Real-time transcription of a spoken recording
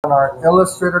On our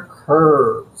Illustrator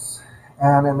Curves.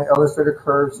 And in the Illustrator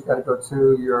Curves, you got to go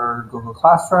to your Google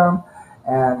Classroom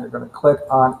and you're going to click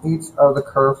on each of the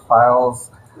curve files.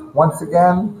 Once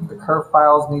again, the curve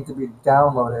files need to be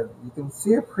downloaded. You can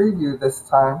see a preview this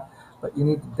time, but you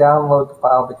need to download the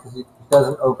file because it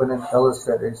doesn't open in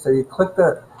Illustrator. So you click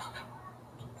the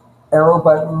arrow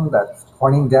button that's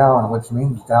pointing down, which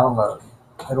means download.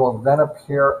 It will then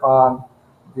appear on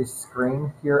the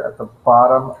screen here at the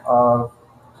bottom of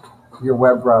your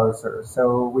web browser.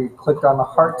 So we clicked on the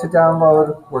heart to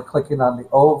download. We're clicking on the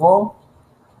oval.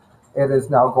 It is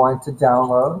now going to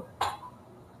download.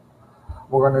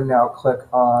 We're going to now click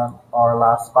on our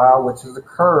last file, which is the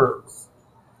curves,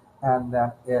 and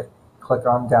then click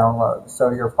on download.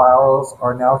 So your files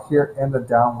are now here in the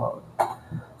download.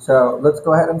 So let's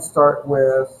go ahead and start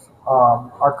with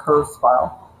our curves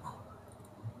file.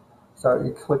 So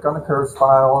you click on the curves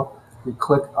file. You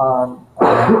click on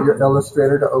your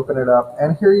Illustrator to open it up,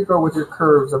 and here you go with your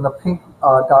curves, and the pink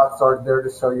dots are there to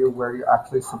show you where you're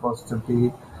actually supposed to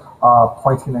be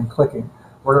pointing and clicking.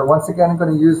 We're once again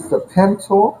going to use the pen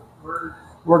tool.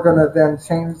 We're going to then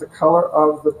change the color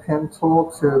of the pen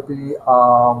tool to be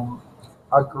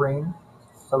a green.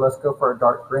 So let's go for a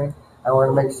dark green, and we're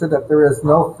going to make sure that there is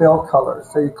no fill color.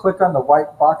 So you click on the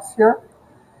white box here.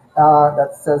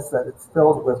 That says that it's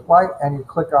filled with white, and you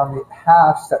click on the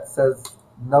hash that says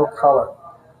no color.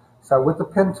 So with the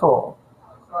pen tool,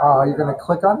 you're going to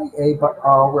click on the A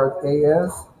where A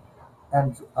is,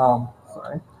 and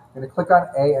you're going to click on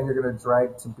A and you're going to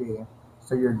drag to B.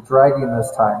 So you're dragging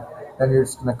this time. Then you're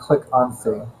just going to click on C.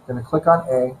 You're going to click on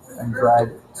A and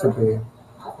drag to B.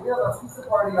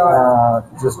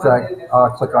 Just drag,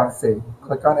 click on C.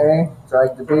 Click on A,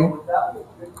 drag to B,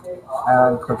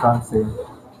 and click on C.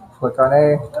 Click on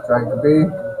A, drag to B,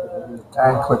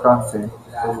 and click on C.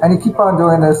 And you keep on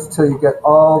doing this till you get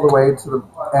all the way to the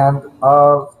end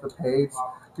of the page.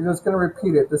 You're just going to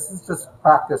repeat it. This is just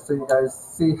practice so you guys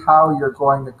see how you're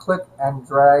going to click and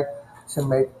drag to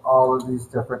make all of these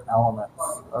different elements.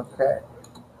 Okay,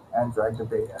 and drag to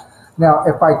B. Now,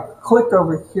 if I click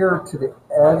over here to the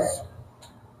edge,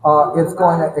 it's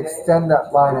going to extend that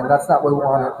line, and that's not what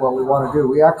we want to do.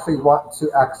 We actually want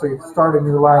to start a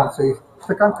new line. So you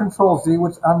click on Control-Z,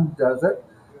 which undoes it.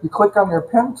 You click on your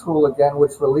pen tool again,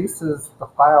 which releases the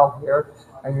file here,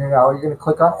 and you're going to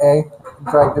click on A,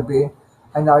 drag to B,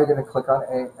 and now you're going to click on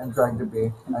A and drag to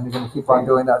B, and you're going to keep on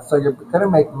doing that. So you're going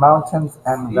to make mountains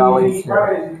and valleys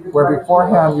here, where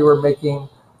beforehand you were making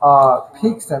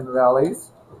peaks and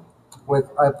valleys with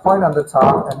a point on the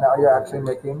top, and now you're actually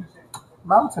making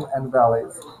mountain and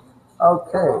valleys.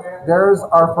 Okay, there's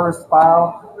our first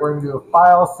file. We're going to do a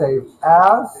file save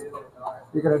as.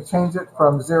 You're going to change it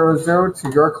from 00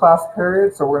 to your class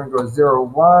period. So we're going to go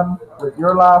 01 with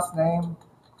your last name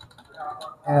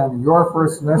and your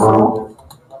first initial.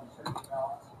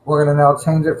 We're going to now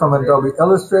change it from an Adobe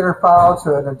Illustrator file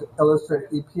to an Illustrator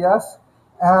EPS.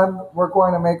 And we're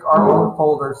going to make our own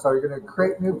folder. So you're going to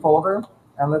create a new folder.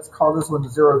 And let's call this one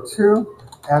 02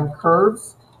 and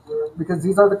curves, because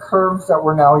these are the curves that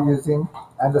we're now using.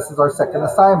 And this is our second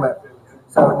assignment.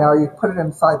 So now you put it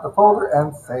inside the folder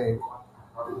and save.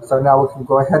 So now we can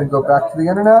go ahead and go back to the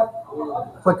internet,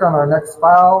 click on our next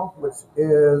file, which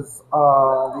is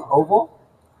the oval,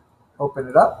 open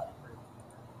it up.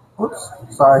 Oops,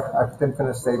 sorry, I didn't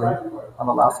finish saving on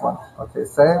the last one. Okay,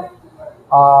 save.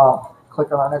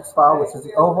 Click on our next file, which is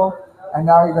the oval, and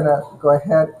now you're going to go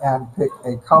ahead and pick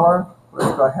a color.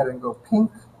 Let's go ahead and go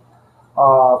pink.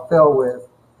 Fill with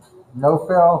no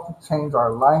fill, change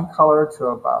our line color to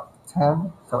about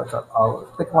 10, so it's a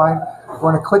thick line. We're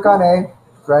going to click on A,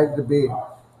 drag to B.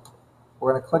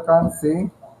 We're going to click on C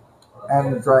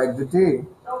and drag to D.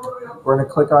 We're going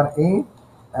to click on E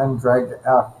and drag to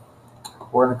F.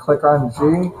 We're going to click on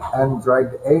G and drag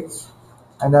to H.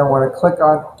 And then we're going to click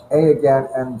on A again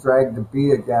and drag to B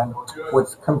again, which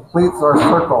completes our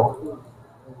circle.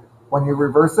 When you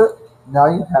reverse it, now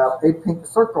you have a pink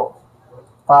circle.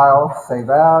 File, save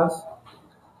as.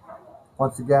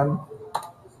 Once again,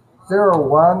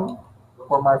 01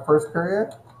 for my first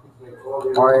period.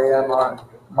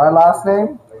 My last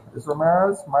name is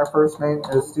Ramirez. My first name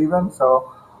is Steven.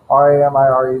 So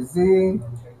Ramirez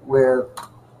with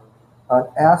an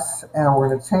S, and we're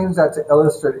going to change that to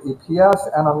Illustrator EPS,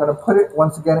 and I'm going to put it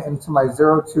once again into my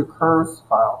 02 curves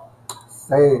file.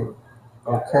 Save.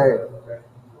 Okay.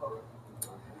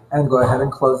 And go ahead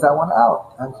and close that one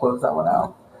out, and close that one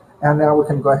out. And now we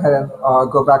can go ahead and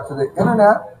go back to the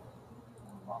internet.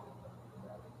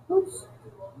 Oops.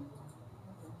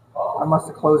 I must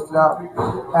have closed it out.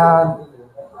 And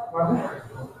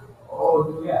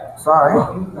sorry.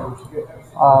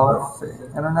 Let's see,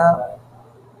 internet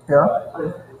here.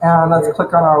 And let's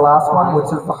click on our last one, which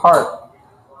is the heart.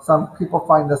 Some people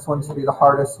find this one to be the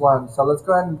hardest one. So let's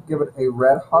go ahead and give it a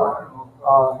red heart,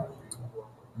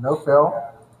 no fill,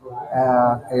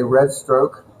 and a red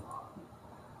stroke.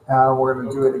 And we're going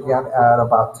to do it again at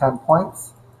about 10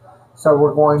 points. So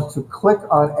we're going to click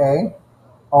on A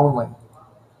only.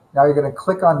 Now you're going to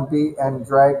click on B and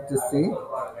drag to C.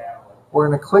 We're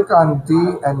going to click on D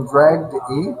and drag to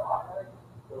E.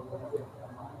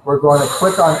 We're going to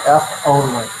click on F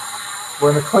only.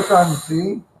 We're going to click on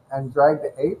G and drag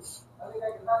to H.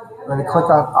 We're going to click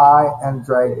on I and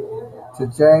drag to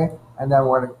J. And then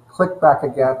we're going to click back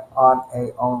again on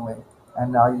A only.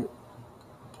 And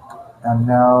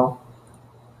now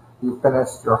you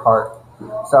finished your heart.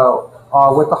 So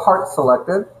with the heart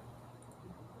selected,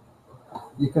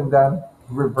 you can then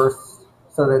reverse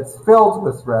so that it's filled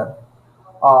with red.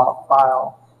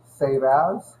 File, save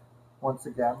as, once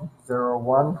again,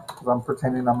 01, because I'm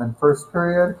pretending I'm in first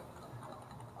period.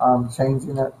 I'm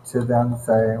changing it to then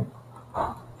say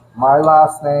my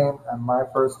last name and my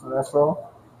first initial.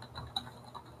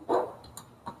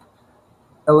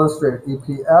 Illustrator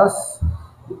EPS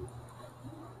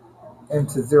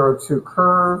into 02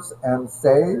 curves and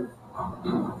save.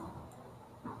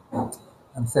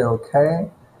 And say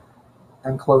OK.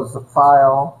 And close the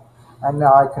file. And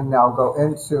now I can now go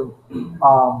into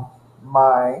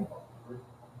my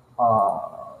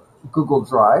Google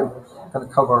Drive. I'm going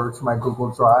to come over to my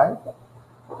Google Drive.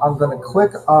 I'm going to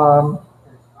click on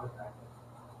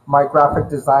my graphic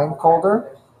design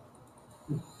folder.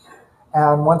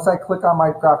 And once I click on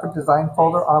my graphic design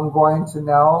folder, I'm going to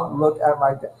now look at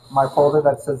my folder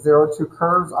that says 02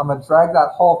 curves. I'm going to drag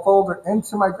that whole folder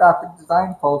into my graphic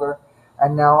design folder.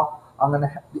 And now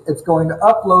it's going to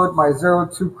upload my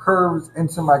 02 curves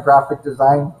into my graphic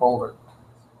design folder.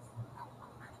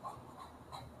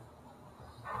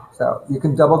 So you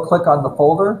can double click on the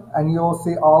folder and you will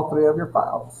see all three of your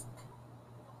files.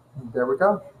 And there we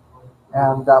go.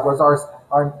 And that was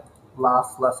our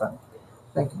last lesson.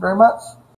 Thank you very much.